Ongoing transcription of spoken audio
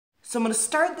So I'm going to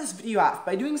start this video off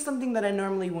by doing something that I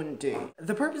normally wouldn't do.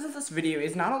 The purpose of this video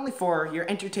is not only for your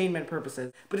entertainment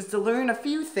purposes, but it's to learn a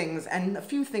few things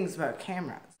about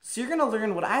cameras. So you're going to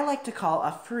learn what I like to call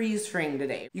a freeze frame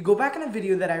today. You go back in a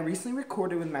video that I recently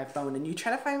recorded with my phone and you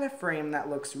try to find a frame that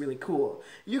looks really cool.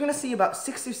 You're going to see about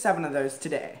 6 or 7 of those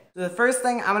today. So the first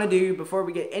thing I'm going to do before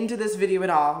we get into this video at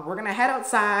all, we're going to head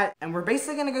outside and we're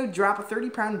basically going to go drop a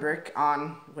 30-pound brick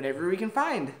on whatever we can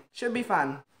find. Should be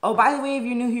fun. Oh, by the way, if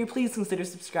you're new here, please consider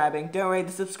subscribing. Don't worry,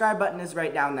 the subscribe button is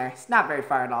right down there. It's not very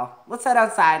far at all. Let's head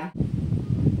outside.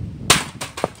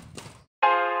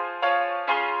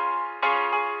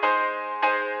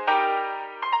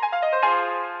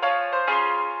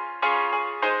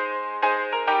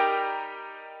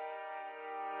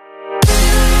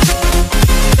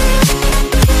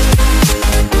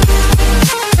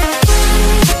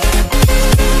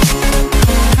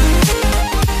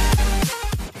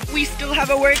 Have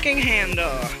a working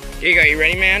handle. Here you go, you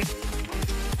ready, man?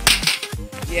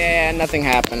 Yeah, nothing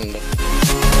happened.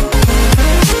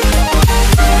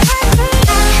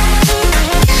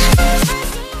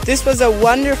 This was a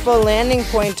wonderful landing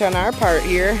point on our part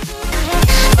here.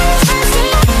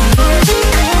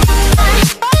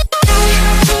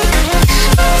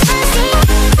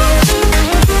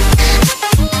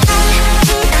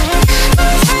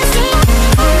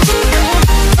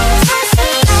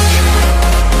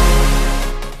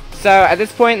 So at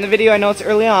this point in the video, I know it's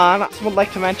early on, I just would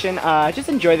like to mention, just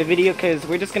enjoy the video because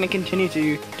we're just going to continue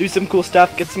to do some cool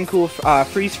stuff, get some cool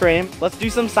freeze frame. Let's do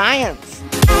some science.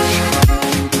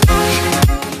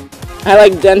 I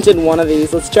like dented one of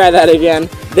these. Let's try that again.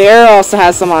 The air also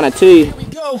has some on it too. Here we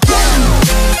go.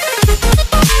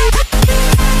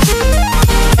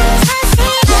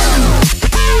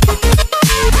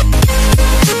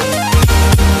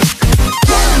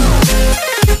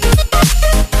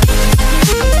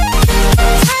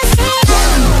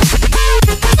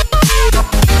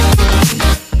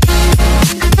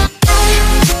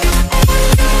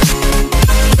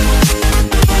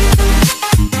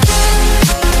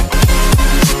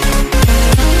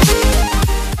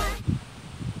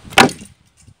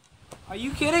 Are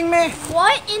you kidding me?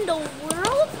 What in the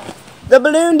world? The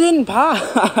balloon didn't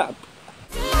pop.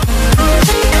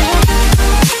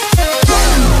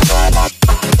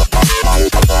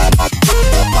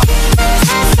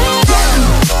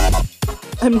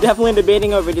 I'm definitely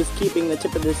debating over just keeping the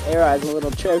tip of this arrow as a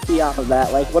little trophy off of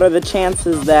that. Like, what are the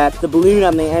chances that the balloon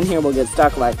on the end here will get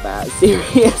stuck like that?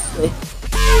 Seriously.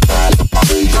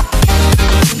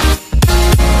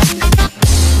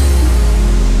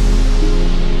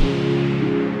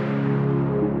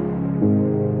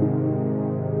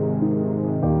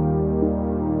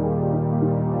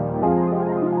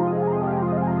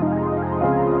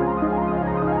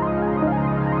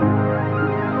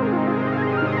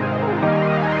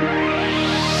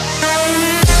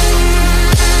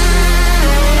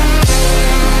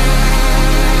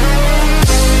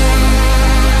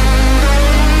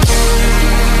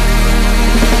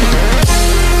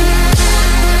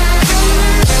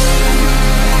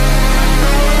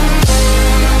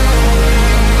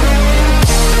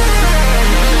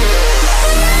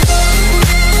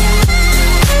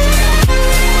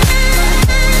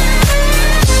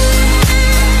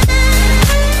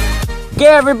 Okay,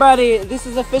 everybody, this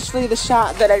is officially the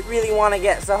shot that I really want to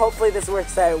get, so hopefully this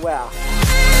works out well.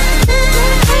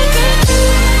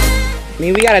 I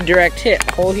mean, we got a direct hit,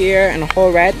 a hole here and a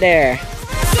hole right there.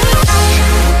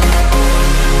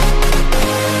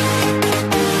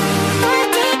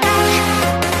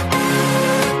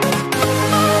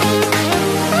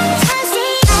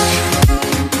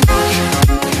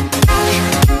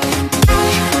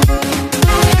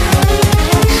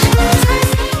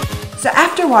 So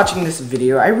after watching this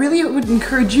video, I really would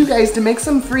encourage you guys to make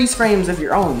some freeze frames of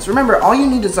your own. So remember, all you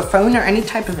need is a phone or any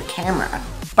type of a camera.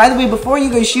 By the way, before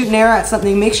you go shoot an arrow at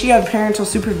something, make sure you have parental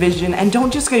supervision and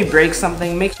don't just go break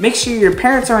somethsomething. Make sure your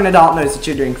parents or an adult knows what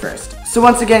you're doing first. So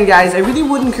once again, guys, I really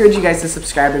would encourage you guys to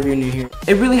subscribe if you're new here.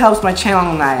 It really helps my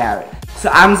channel and I out.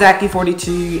 So I'm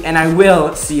Zachy42, and I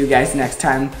will see you guys next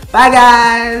time. Bye,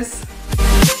 guys!